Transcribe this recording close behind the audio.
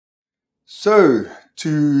So,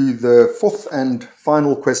 to the fourth and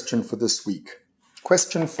final question for this week.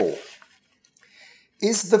 Question 4.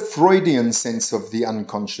 Is the Freudian sense of the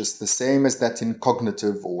unconscious the same as that in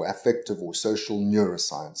cognitive or affective or social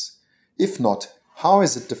neuroscience? If not, how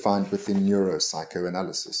is it defined within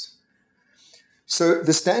neuropsychoanalysis? So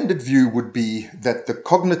the standard view would be that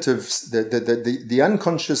the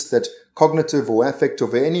unconscious that cognitive or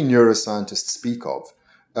affective or any neuroscientists speak of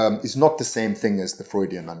is not the same thing as the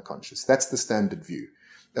Freudian unconscious. That's the standard view.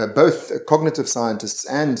 Both cognitive scientists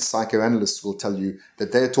and psychoanalysts will tell you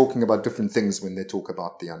that they're talking about different things when they talk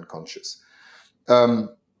about the unconscious.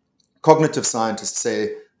 Cognitive scientists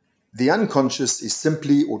say the unconscious is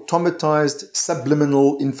simply automatized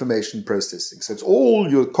subliminal information processing. So it's all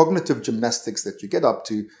your cognitive gymnastics that you get up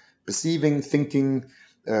to, perceiving, thinking,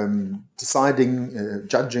 deciding,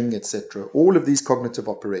 judging, etc. All of these cognitive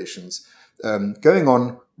operations going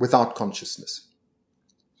on without consciousness.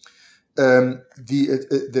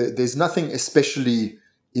 There's nothing especially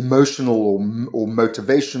emotional or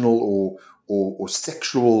motivational or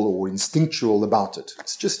sexual or instinctual about it.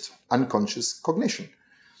 It's just unconscious cognition.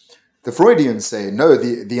 The Freudians say, no,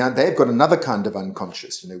 they've got another kind of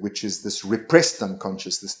unconscious, which is this repressed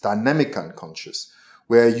unconscious, this dynamic unconscious,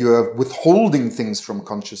 where you're withholding things from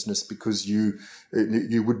consciousness because you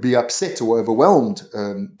would be upset or overwhelmed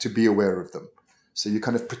to be aware of them. So you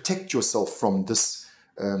kind of protect yourself from this,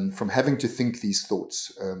 from having to think these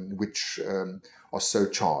thoughts, which are so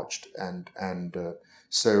charged and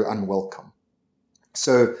so unwelcome.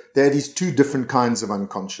 So there are these two different kinds of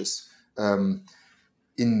unconscious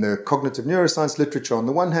in the cognitive neuroscience literature on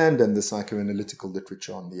the one hand and the psychoanalytical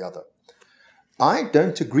literature on the other. I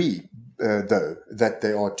don't agree, though, that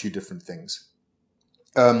there are two different things,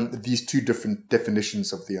 these two different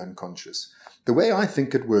definitions of the unconscious. The way I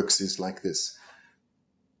think it works is like this.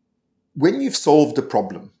 When you've solved a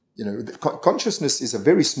problem, consciousness is a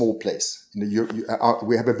very small place.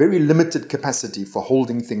 We have a very limited capacity for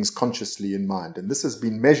holding things consciously in mind. And this has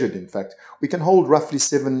been measured, in fact. We can hold roughly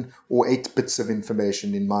 7 or 8 bits of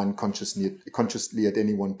information in mind consciously at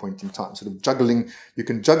any one point in time. Sort of juggling, you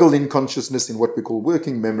can juggle in consciousness in what we call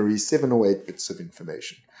working memory, 7 or 8 bits of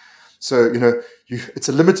information. So, it's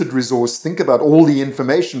a limited resource. Think about all the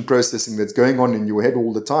information processing that's going on in your head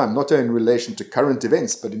all the time, not only in relation to current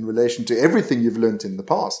events, but in relation to everything you've learned in the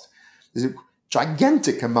past. There's a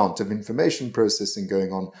gigantic amount of information processing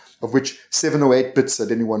going on, of which 7 or 8 bits at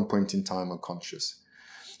any one point in time are conscious.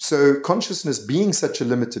 So consciousness, being such a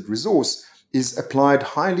limited resource, is applied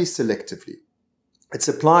highly selectively. It's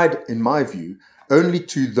applied, in my view, only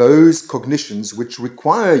to those cognitions which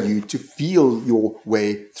require you to feel your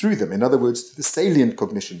way through them. In other words, to the salient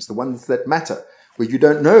cognitions, the ones that matter, where you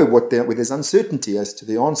don't know where there's uncertainty as to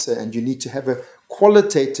the answer, and you need to have a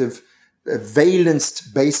qualitative,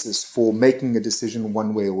 valenced basis for making a decision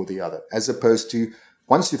one way or the other, as opposed to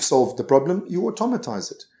once you've solved the problem, you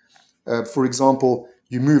automatize it. For example,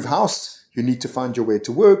 you move house, you need to find your way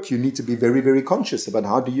to work, you need to be very, very conscious about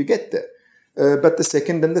how do you get there. But the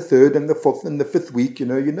second and the third and the fourth and the fifth week,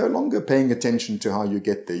 you're no longer paying attention to how you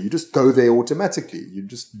get there. You just go there automatically. You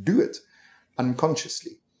just do it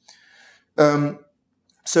unconsciously.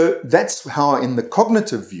 So that's how, in the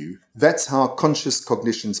cognitive view, that's how conscious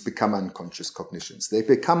cognitions become unconscious cognitions. They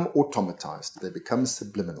become automatized. They become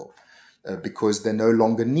subliminal because they no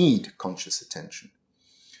longer need conscious attention.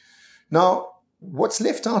 Now, what's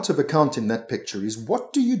left out of account in that picture is,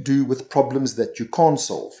 what do you do with problems that you can't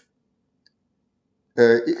solve?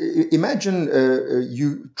 Imagine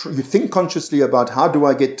you think consciously about, how do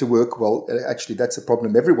I get to work? Well, actually, that's a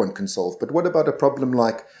problem everyone can solve. But what about a problem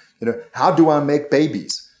like, how do I make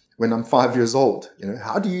babies when I'm 5 years old?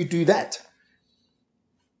 How do you do that?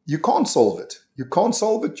 You can't solve it. You can't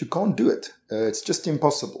solve it. You can't do it. It's just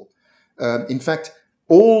impossible. In fact,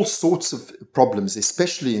 all sorts of problems,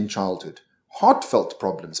 especially in childhood, heartfelt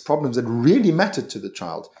problems that really matter to the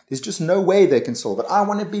child, there's just no way they can solve it. I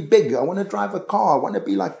want to be big. I want to drive a car. I want to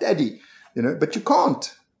be like daddy, but you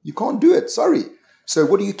can't. You can't do it. Sorry. So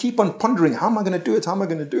what do you keep on pondering? How am I going to do it? How am I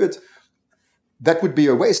going to do it? That would be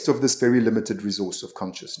a waste of this very limited resource of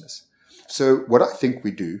consciousness. So what I think we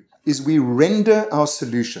do is we render our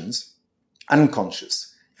solutions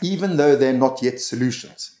unconscious, even though they're not yet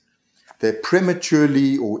solutions. They're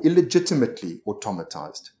prematurely or illegitimately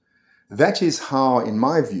automatized. That is how, in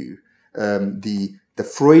my view, the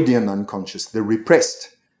Freudian unconscious, the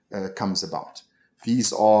repressed, comes about.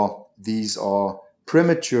 These are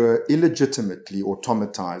premature, illegitimately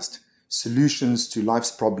automatized solutions to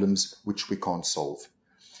life's problems which we can't solve.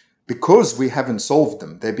 Because we haven't solved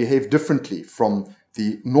them, they behave differently from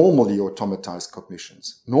the normally automatized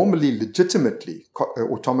cognitions. Normally, legitimately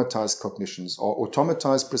automatized cognitions are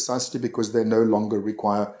automatized precisely because they no longer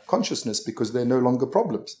require consciousness, because they're no longer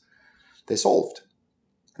problems. They're solved.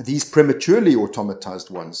 These prematurely automatized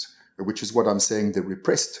ones, which is what I'm saying the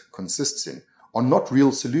repressed consists in, are not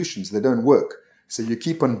real solutions. They don't work. So you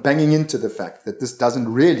keep on banging into the fact that this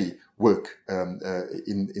doesn't really work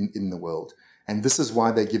in the world. And this is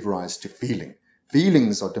why they give rise to feeling.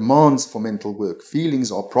 Feelings are demands for mental work.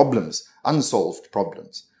 Feelings are problems, unsolved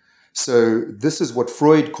problems. So this is what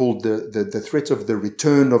Freud called the threat of the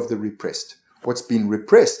return of the repressed. What's been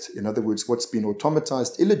repressed, in other words, what's been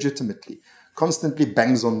automatized illegitimately, constantly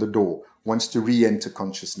bangs on the door, wants to re-enter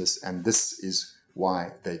consciousness, and this is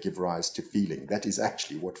why they give rise to feeling. That is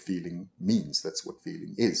actually what feeling means. That's what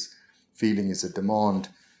feeling is. Feeling is a demand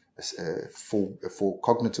for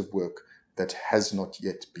cognitive work that has not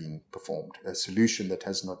yet been performed, a solution that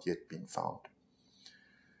has not yet been found.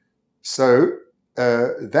 So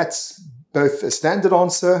that's both a standard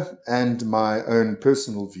answer and my own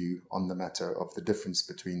personal view on the matter of the difference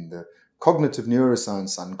between the cognitive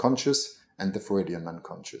neuroscience unconscious and the Freudian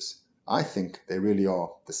unconscious. I think they really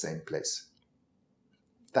are the same place.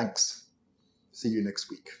 Thanks. See you next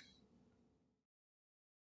week.